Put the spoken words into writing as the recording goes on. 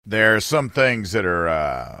There are some things that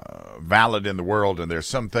are valid in the world, and there's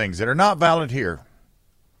some things that are not valid here.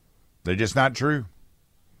 They're just not true.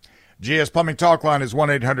 GS Plumbing Talk line is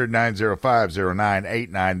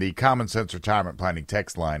 1-800-905-0989. The Common Sense Retirement Planning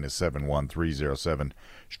text line is 71307.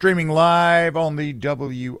 Streaming live on the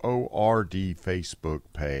WORD Facebook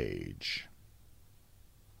page.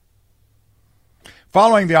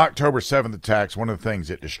 Following the October 7th attacks, one of the things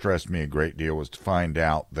that distressed me a great deal was to find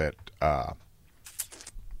out that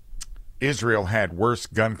Israel had worse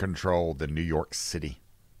gun control than New York City.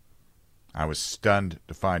 I was stunned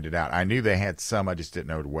to find it out. I knew they had some, I just didn't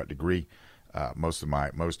know to what degree. Most of my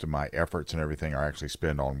efforts and everything are actually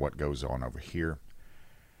spent on what goes on over here.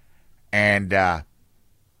 And the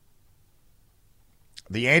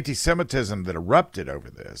anti-Semitism that erupted over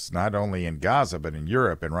this, not only in Gaza but in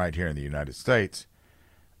Europe and right here in the United States,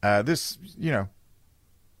 we're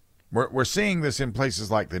seeing this in places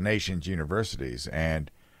like the nation's universities, and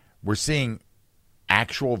we're seeing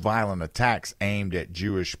actual violent attacks aimed at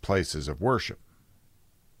Jewish places of worship.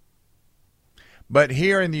 But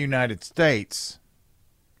here in the United States,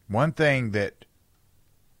 one thing that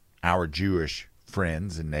our Jewish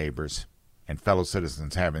friends and neighbors and fellow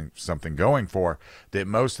citizens having something going for that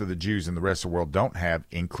most of the Jews in the rest of the world don't have,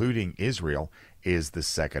 including Israel, is the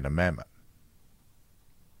Second Amendment.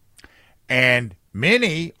 And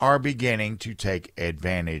many are beginning to take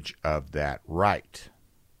advantage of that right.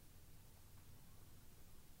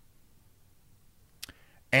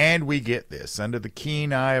 And we get this. Under the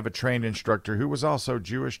keen eye of a trained instructor who was also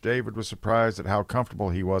Jewish, David was surprised at how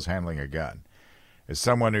comfortable he was handling a gun. As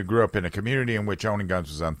someone who grew up in a community in which owning guns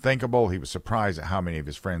was unthinkable, he was surprised at how many of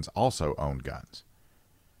his friends also owned guns.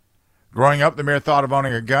 Growing up, the mere thought of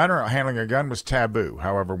owning a gun or handling a gun was taboo.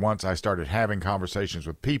 However, once I started having conversations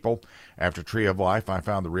with people after Tree of Life, I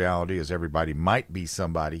found the reality is everybody might be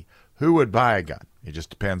somebody who would buy a gun. It just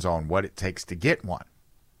depends on what it takes to get one.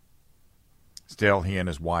 Still, he and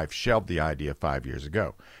his wife shelved the idea 5 years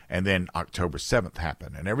ago. And then October 7th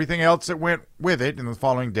happened, and everything else that went with it in the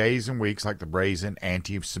following days and weeks, like the brazen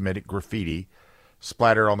anti-Semitic graffiti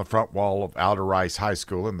splattered on the front wall of Alder Rice High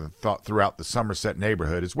School and throughout the Somerset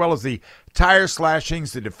neighborhood, as well as the tire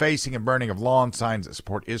slashings, the defacing and burning of lawn signs that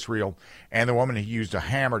support Israel, and the woman who used a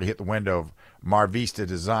hammer to hit the window of Mar Vista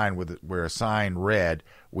Design where a sign read,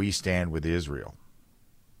 "We stand with Israel."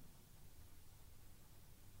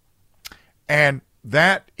 And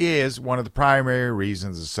that is one of the primary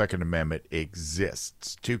reasons the Second Amendment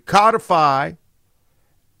exists, to codify,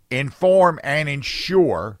 inform, and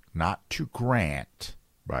ensure, not to grant,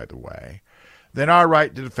 by the way, that our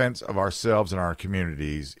right to defense of ourselves and our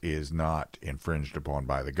communities is not infringed upon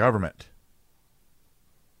by the government.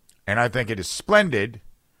 And I think it is splendid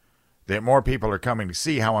that more people are coming to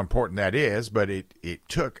see how important that is, but it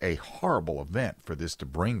took a horrible event for this to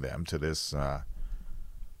bring them to this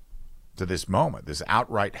moment, this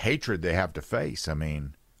outright hatred they have to face. I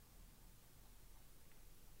mean,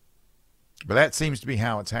 but that seems to be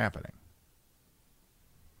how it's happening.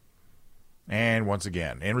 And once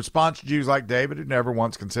again, in response, Jews like David, who never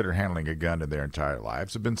once considered handling a gun in their entire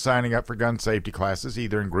lives, have been signing up for gun safety classes,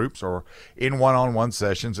 either in groups or in one-on-one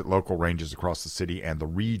sessions at local ranges across the city and the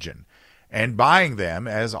region, and buying them,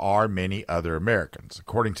 as are many other Americans.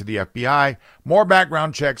 According to the FBI, more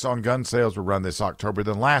background checks on gun sales were run this October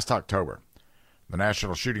than last October. The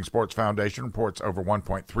National Shooting Sports Foundation reports over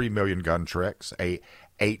 1.3 million gun checks, a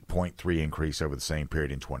 8.3 increase over the same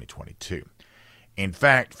period in 2022. In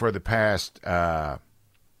fact, for the past,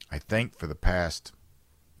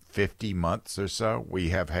 50 months or so, we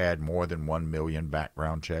have had more than 1 million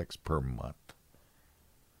background checks per month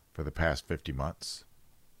for the past 50 months.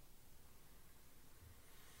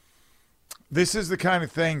 This is the kind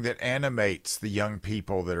of thing that animates the young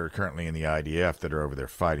people that are currently in the IDF that are over there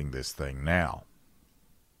fighting this thing now.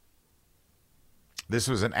 This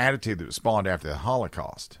was an attitude that was spawned after the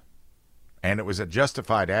Holocaust, and it was a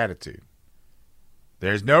justified attitude.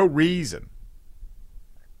 There's no reason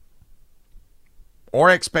or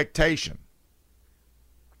expectation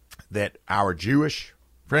that our Jewish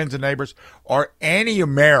friends and neighbors or any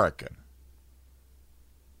American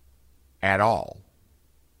at all,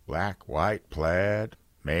 black, white, plaid,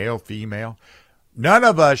 male, female, none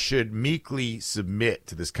of us should meekly submit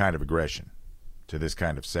to this kind of aggression, to this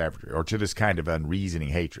kind of savagery, or to this kind of unreasoning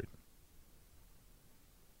hatred.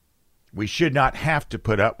 We should not have to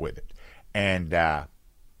put up with it. And,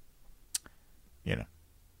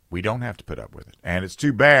 we don't have to put up with it. And it's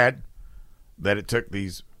too bad that it took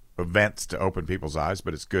these events to open people's eyes,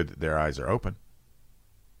 but it's good that their eyes are open.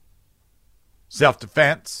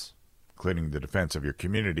 Self-defense, including the defense of your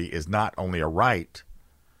community, is not only a right,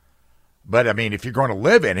 But, I mean, if you're going to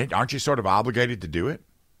live in it, aren't you sort of obligated to do it?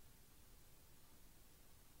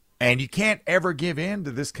 And you can't ever give in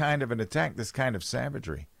to this kind of an attack, this kind of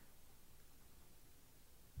savagery.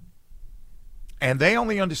 And they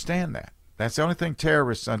only understand that. That's the only thing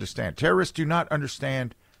terrorists understand. Terrorists do not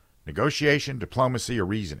understand negotiation, diplomacy, or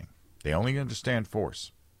reasoning. They only understand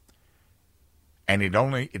force. And it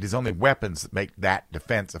is only weapons that make that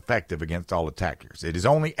defense effective against all attackers. It is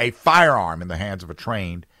only a firearm in the hands of a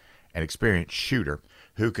trained and experienced shooter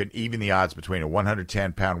who can even the odds between a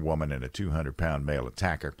 110-pound woman and a 200-pound male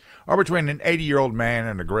attacker, or between an 80-year-old man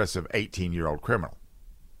and an aggressive 18-year-old criminal.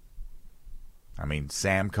 I mean,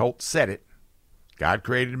 Sam Colt said it. God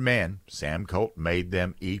created men. Sam Colt made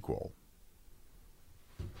them equal.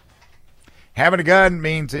 Having a gun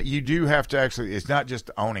means that you do have to actually, it's not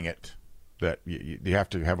just owning it, that you have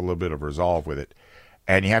to have a little bit of resolve with it,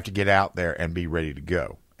 and you have to get out there and be ready to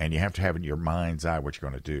go, and you have to have in your mind's eye what you're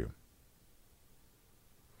going to do.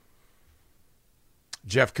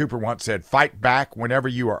 Jeff Cooper once said, fight back whenever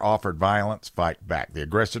you are offered violence, fight back. The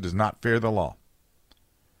aggressor does not fear the law,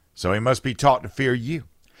 so he must be taught to fear you.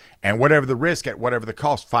 And whatever the risk, at whatever the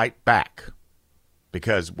cost, fight back.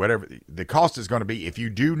 Because whatever the cost is going to be, if you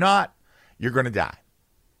do not, you're going to die.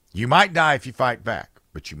 You might die if you fight back,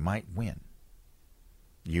 but you might win.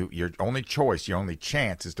 Your only choice, your only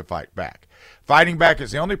chance is to fight back. Fighting back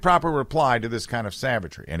is the only proper reply to this kind of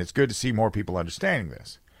savagery. And it's good to see more people understanding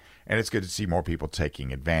this. And it's good to see more people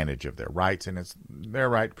taking advantage of their rights. And it's their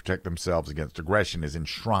right to protect themselves against aggression is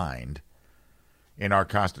enshrined in our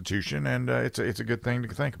Constitution. And it's a good thing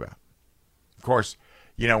to think about. Of course,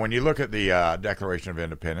 you know, when you look at the Declaration of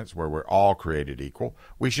Independence, where we're all created equal,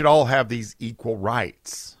 we should all have these equal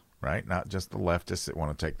rights, right? Not just the leftists that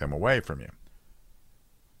want to take them away from you.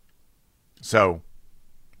 So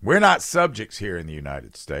we're not subjects here in the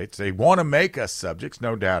United States. They want to make us subjects,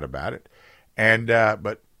 no doubt about it. And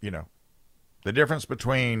but, you know, the difference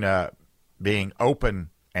between being open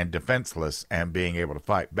and defenseless and being able to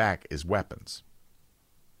fight back is weapons.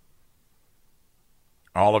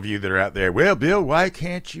 All of you that are out there, well, Bill, why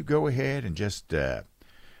can't you go ahead and just,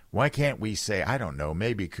 why can't we say, I don't know,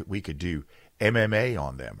 maybe we could do MMA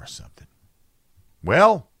on them or something?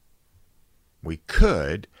 Well, we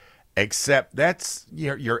could, except that's,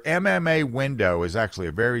 your MMA window is actually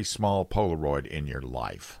a very small Polaroid in your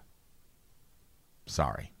life.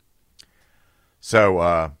 Sorry.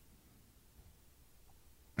 So,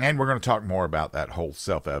 and we're going to talk more about that whole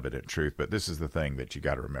self-evident truth, but this is the thing that you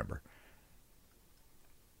got to remember.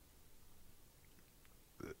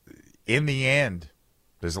 In the end,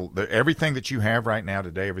 there's everything that you have right now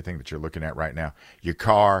today, everything that you're looking at right now, your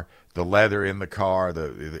car, the leather in the car,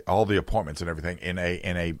 all the appointments and everything in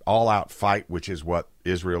a all-out fight, which is what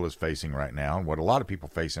Israel is facing right now and what a lot of people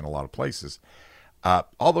face in a lot of places.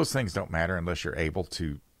 All those things don't matter unless you're able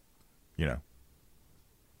to, you know,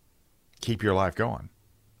 keep your life going.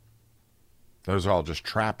 Those are all just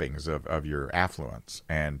trappings of your affluence.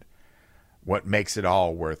 And what makes it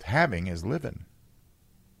all worth having is living.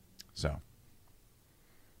 So,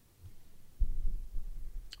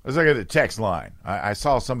 let's look at the text line. I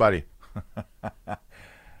saw somebody.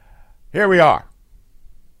 Here we are.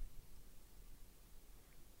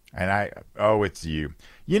 And it's you.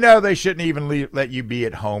 You know they shouldn't even let you be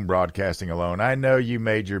at home broadcasting alone. I know you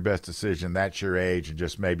made your best decision. That's your age, and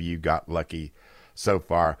just maybe you got lucky so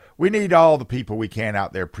far. We need all the people we can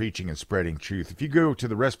out there preaching and spreading truth. If you go to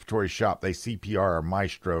the respiratory shop, they CPR or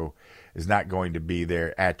Maestro is not going to be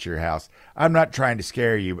there at your house. I'm not trying to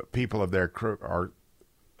scare you, but people of their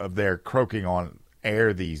croaking on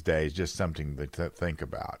air these days, just something to think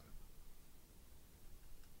about.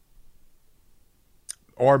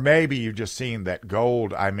 Or maybe you've just seen that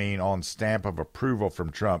gold, on stamp of approval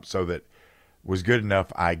from Trump, so that was good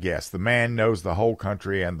enough, I guess. The man knows the whole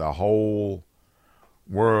country and the whole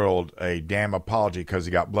world a damn apology because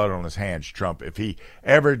he got blood on his hands, Trump. If he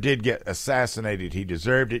ever did get assassinated, he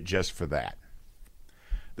deserved it just for that.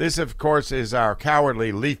 This, of course, is our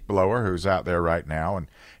cowardly leaf blower who's out there right now, and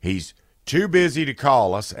he's too busy to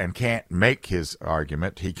call us and can't make his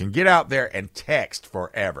argument. He can get out there and text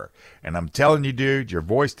forever. And I'm telling you, dude, your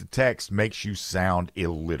voice to text makes you sound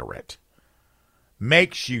illiterate.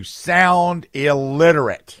 Makes you sound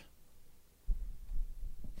illiterate.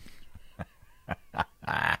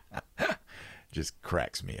 Just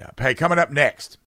cracks me up. Hey, coming up next.